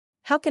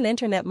How can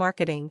internet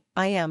marketing,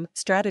 IM,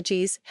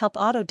 strategies help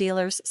auto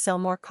dealers sell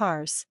more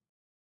cars?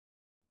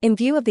 In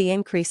view of the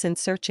increase in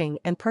searching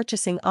and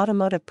purchasing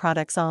automotive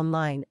products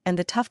online and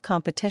the tough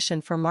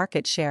competition for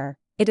market share,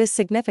 it is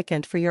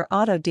significant for your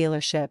auto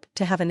dealership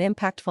to have an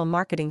impactful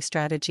marketing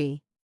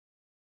strategy.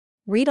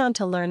 Read on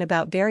to learn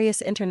about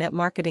various internet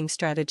marketing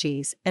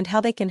strategies and how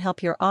they can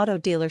help your auto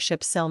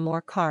dealership sell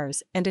more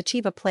cars and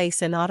achieve a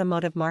place in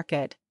automotive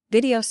market.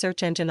 Video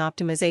search engine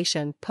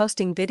optimization.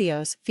 Posting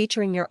videos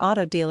featuring your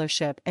auto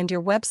dealership and your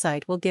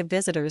website will give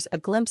visitors a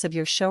glimpse of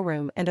your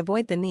showroom and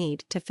avoid the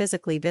need to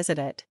physically visit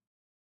it.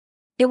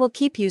 It will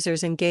keep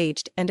users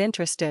engaged and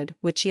interested,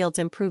 which yields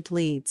improved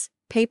leads.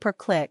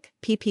 Pay-per-click,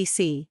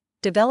 PPC.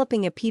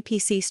 Developing a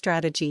PPC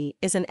strategy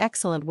is an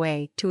excellent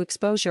way to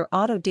expose your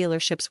auto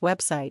dealership's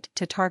website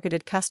to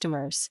targeted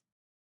customers.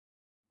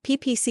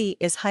 PPC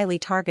is highly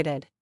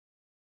targeted.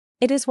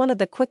 It is one of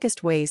the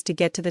quickest ways to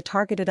get to the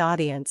targeted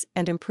audience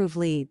and improve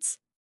leads.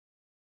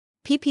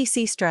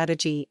 PPC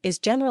strategy is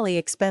generally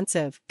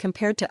expensive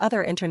compared to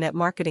other internet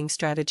marketing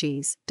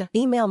strategies.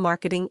 Email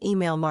marketing.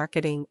 Email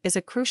marketing is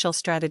a crucial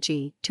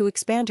strategy to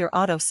expand your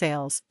auto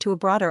sales to a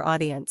broader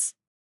audience.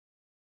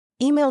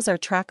 Emails are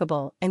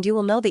trackable and you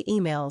will know the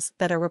emails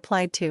that are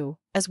replied to,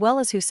 as well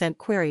as who sent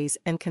queries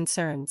and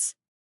concerns.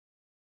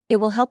 It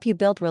will help you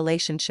build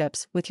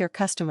relationships with your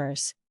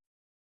customers.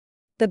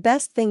 The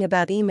best thing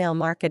about email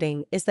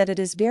marketing is that it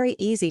is very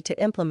easy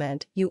to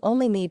implement. You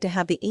only need to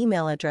have the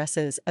email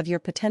addresses of your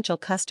potential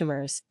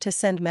customers to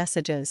send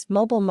messages.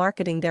 Mobile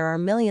marketing. There are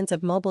millions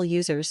of mobile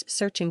users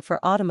searching for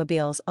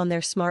automobiles on their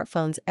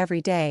smartphones every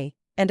day,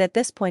 and at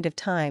this point of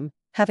time,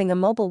 having a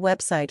mobile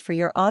website for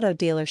your auto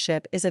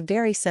dealership is a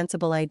very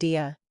sensible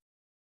idea.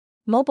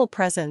 Mobile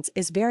presence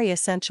is very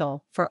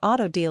essential for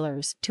auto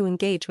dealers to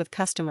engage with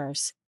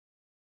customers.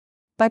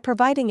 By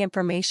providing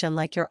information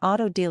like your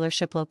auto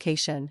dealership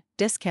location,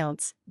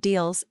 discounts,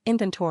 deals,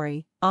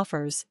 inventory,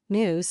 offers,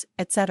 news,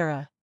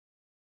 etc.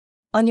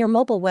 On your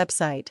mobile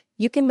website,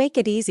 you can make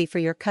it easy for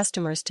your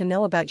customers to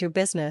know about your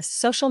business.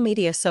 Social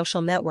media.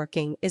 Social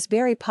networking is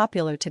very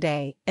popular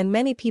today, and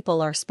many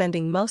people are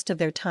spending most of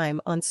their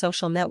time on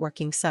social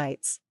networking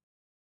sites.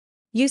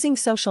 Using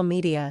social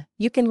media,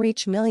 you can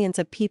reach millions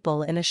of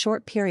people in a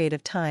short period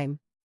of time.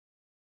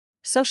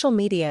 Social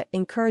media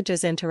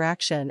encourages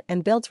interaction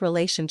and builds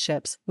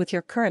relationships with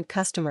your current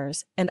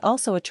customers and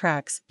also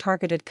attracts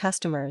targeted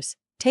customers.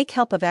 Take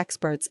help of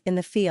experts in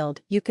the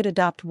field. You could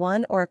adopt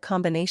one or a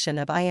combination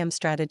of IM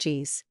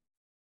strategies.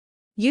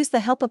 Use the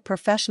help of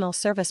professional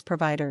service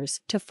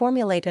providers to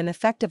formulate an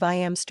effective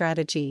IM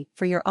strategy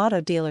for your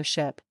auto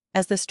dealership,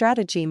 as the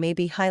strategy may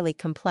be highly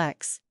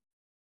complex.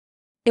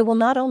 It will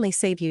not only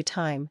save you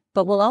time,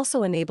 but will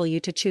also enable you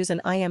to choose an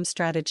IM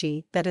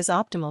strategy that is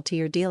optimal to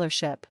your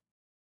dealership.